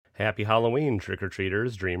Happy Halloween,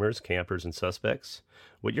 trick-or-treaters, dreamers, campers, and suspects.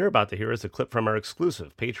 What you're about to hear is a clip from our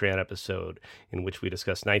exclusive Patreon episode in which we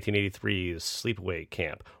discuss 1983's Sleepaway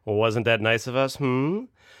Camp. Well, wasn't that nice of us,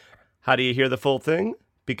 How do you hear the full thing?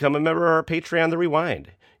 Become a member of our Patreon, The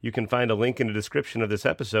Rewind. You can find a link in the description of this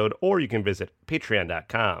episode, or you can visit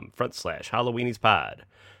patreon.com/HalloweeniesPod.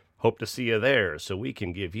 Hope to see you there so we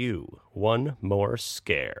can give you one more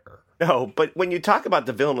scare. No, but when you talk about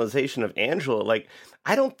the villainization of Angela,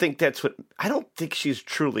 I don't think she's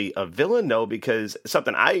truly a villain, no, because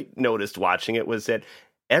something I noticed watching it was that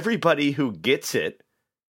everybody who gets it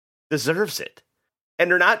deserves it.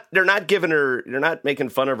 And they're not making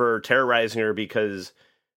fun of her, terrorizing her because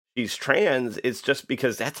she's trans. It's just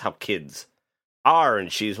because that's how kids are,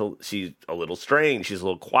 and she's a little strange, she's a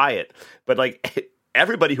little quiet. But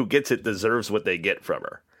everybody who gets it deserves what they get from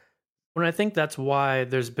her. When I think that's why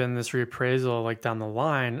there's been this reappraisal down the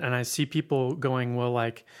line, and I see people going, well,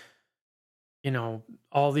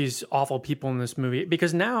 all these awful people in this movie,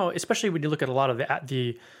 because now, especially when you look at a lot of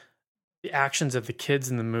the actions of the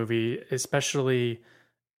kids in the movie, especially,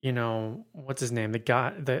 what's his name, the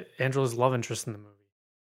guy, Angela's love interest in the movie,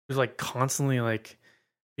 who's constantly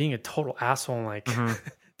being a total asshole,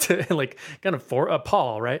 to kind of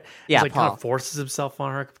Paul, right? Yeah, He's Paul kind of forces himself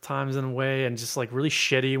on her a couple times in a way, and just really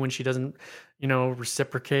shitty when she doesn't,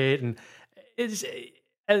 reciprocate. And it's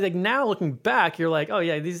now looking back, you're like, oh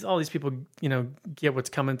yeah, all these people, get what's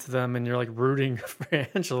coming to them, and you're rooting for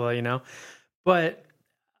Angela, But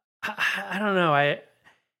I don't know.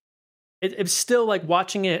 It's still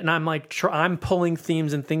watching it, and I'm I'm pulling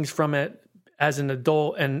themes and things from it as an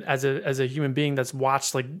adult and as a human being that's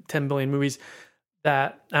watched 10 billion movies.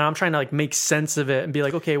 And I'm trying to make sense of it and be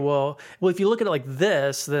okay, well, if you look at it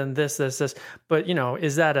this, then this, but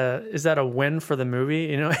is that a win for the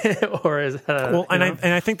movie, or is that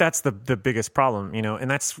I think that's the biggest problem,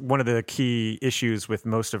 and that's one of the key issues with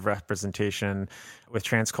most of representation with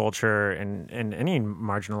trans culture and any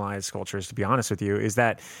marginalized cultures, to be honest with you, is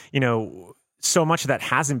that, so much of that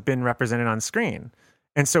hasn't been represented on screen.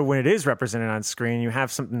 And so when it is represented on screen, you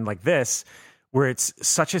have something like this, where it's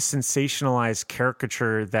such a sensationalized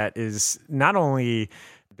caricature that is not only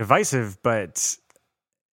divisive, but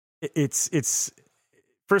it's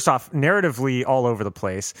first off narratively all over the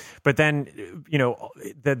place. But then,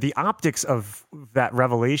 the optics of that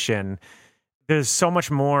revelation, there's so much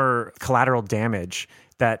more collateral damage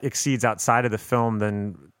that exceeds outside of the film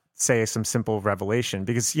than, say, some simple revelation.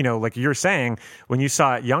 Because, like you're saying, when you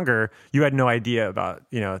saw it younger, you had no idea about,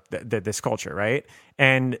 this culture, right?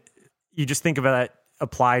 And you just think of that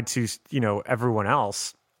applied to, everyone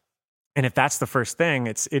else. And if that's the first thing,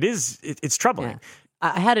 it's troubling. Yeah.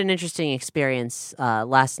 I had an interesting experience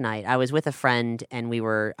last night. I was with a friend, and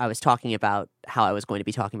I was talking about how I was going to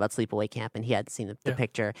be talking about Sleepaway Camp, and he hadn't seen the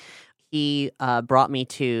picture. He brought me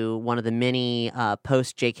to one of the many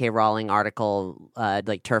post J.K. Rowling article,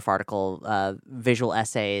 TERF article, visual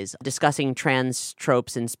essays discussing trans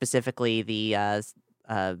tropes, and specifically the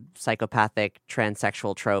psychopathic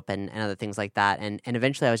transsexual trope and other things like that. And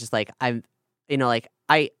eventually I was just I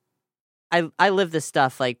live this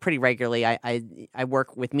stuff pretty regularly. I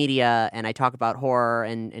work with media, and I talk about horror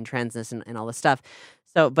and transness and all this stuff.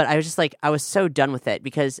 So, but I was just I was so done with it,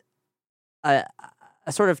 because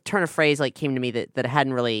a sort of turn of phrase came to me that I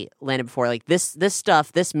hadn't really landed before. This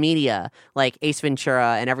stuff, this media, Ace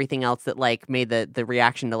Ventura and everything else that made the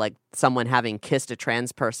reaction to someone having kissed a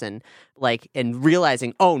trans person, and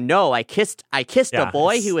realizing, oh no, I kissed a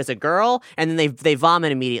boy who was a girl, and then they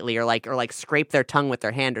vomit immediately, or scrape their tongue with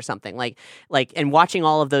their hand or something. And watching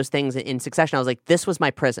all of those things in succession, I was this was my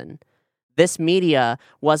prison. This media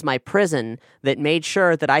was my prison that made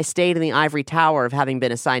sure that I stayed in the ivory tower of having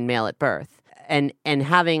been assigned male at birth. And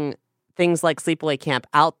having things like Sleepaway Camp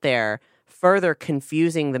out there further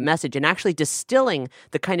confusing the message and actually distilling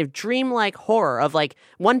the kind of dreamlike horror of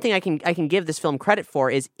one thing I can give this film credit for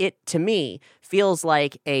is it, to me, feels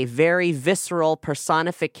like a very visceral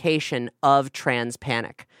personification of trans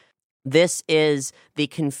panic. This is the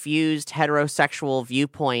confused heterosexual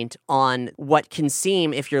viewpoint on what can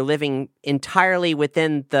seem, if you're living entirely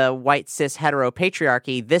within the white cis hetero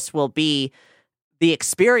patriarchy, this will be the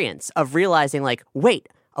experience of realizing, wait,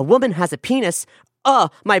 a woman has a penis.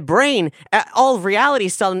 My brain, all of reality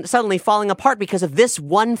suddenly falling apart because of this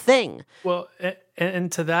one thing. Well,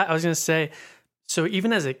 and to that, I was going to say, so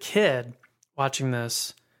even as a kid watching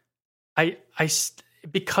this,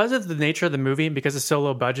 because of the nature of the movie, because it's so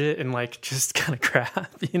low budget and just kind of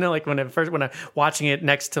crap, when I'm watching it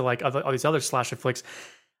next to all these other slasher flicks,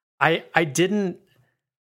 I didn't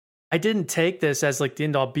I didn't take this as like the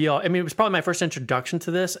end all be all. I mean, it was probably my first introduction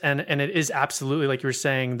to this, and it is absolutely like you were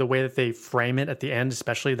saying, the way that they frame it at the end,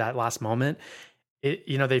 especially that last moment.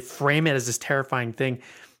 They frame it as this terrifying thing,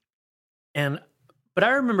 but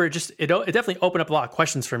I remember it definitely opened up a lot of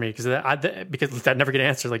questions for me because that never get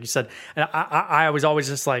answered, like you said. And I was always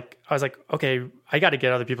just like, okay, I got to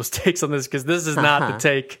get other people's takes on this because this is not the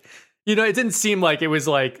take. It didn't seem like it was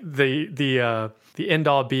like the end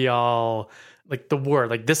all be all. Like the word,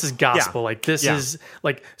 like this is gospel, like this is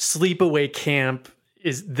like sleepaway camp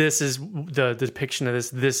this is the depiction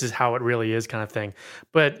of this is how it really is, kind of thing.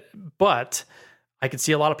 But I could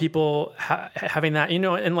see a lot of people having that,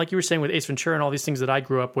 and like you were saying with Ace Ventura and all these things that I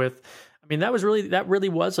grew up with. I mean, that really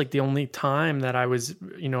was like the only time that I was,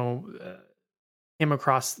 came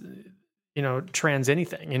across, trans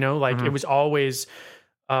anything, like it was always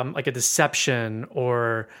like a deception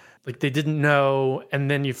or like they didn't know,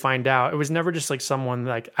 and then you find out. It was never just like someone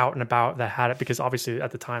like out and about that had it, because obviously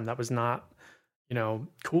at the time that was not,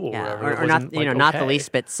 cool. Yeah, or or not, like, not the okay.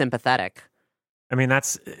 least bit sympathetic. I mean,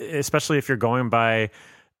 that's especially if you're going by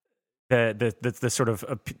the sort of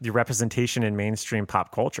the representation in mainstream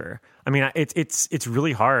pop culture. I mean, it's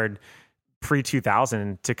really hard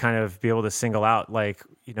pre-2000 to kind of be able to single out like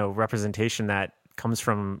representation that comes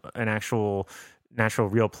from an actual natural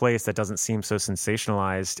real place that doesn't seem so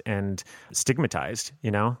sensationalized and stigmatized,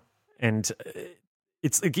 and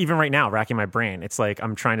it's like even right now racking my brain, it's like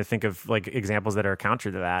I'm trying to think of like examples that are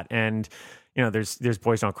counter to that. And there's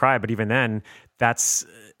Boys Don't Cry, but even then that's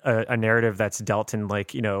a narrative that's dealt in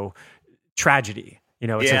like tragedy.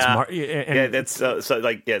 That's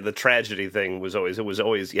the tragedy thing was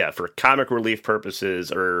always for comic relief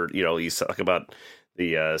purposes, or you talk about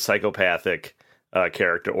the psychopathic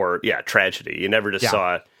character, or tragedy. You never just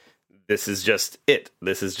saw this is just it.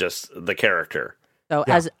 This is just the character. So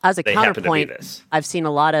as a counterpoint, I've seen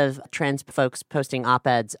a lot of trans folks posting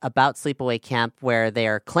op-eds about Sleepaway Camp where they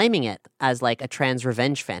are claiming it as like a trans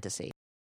revenge fantasy.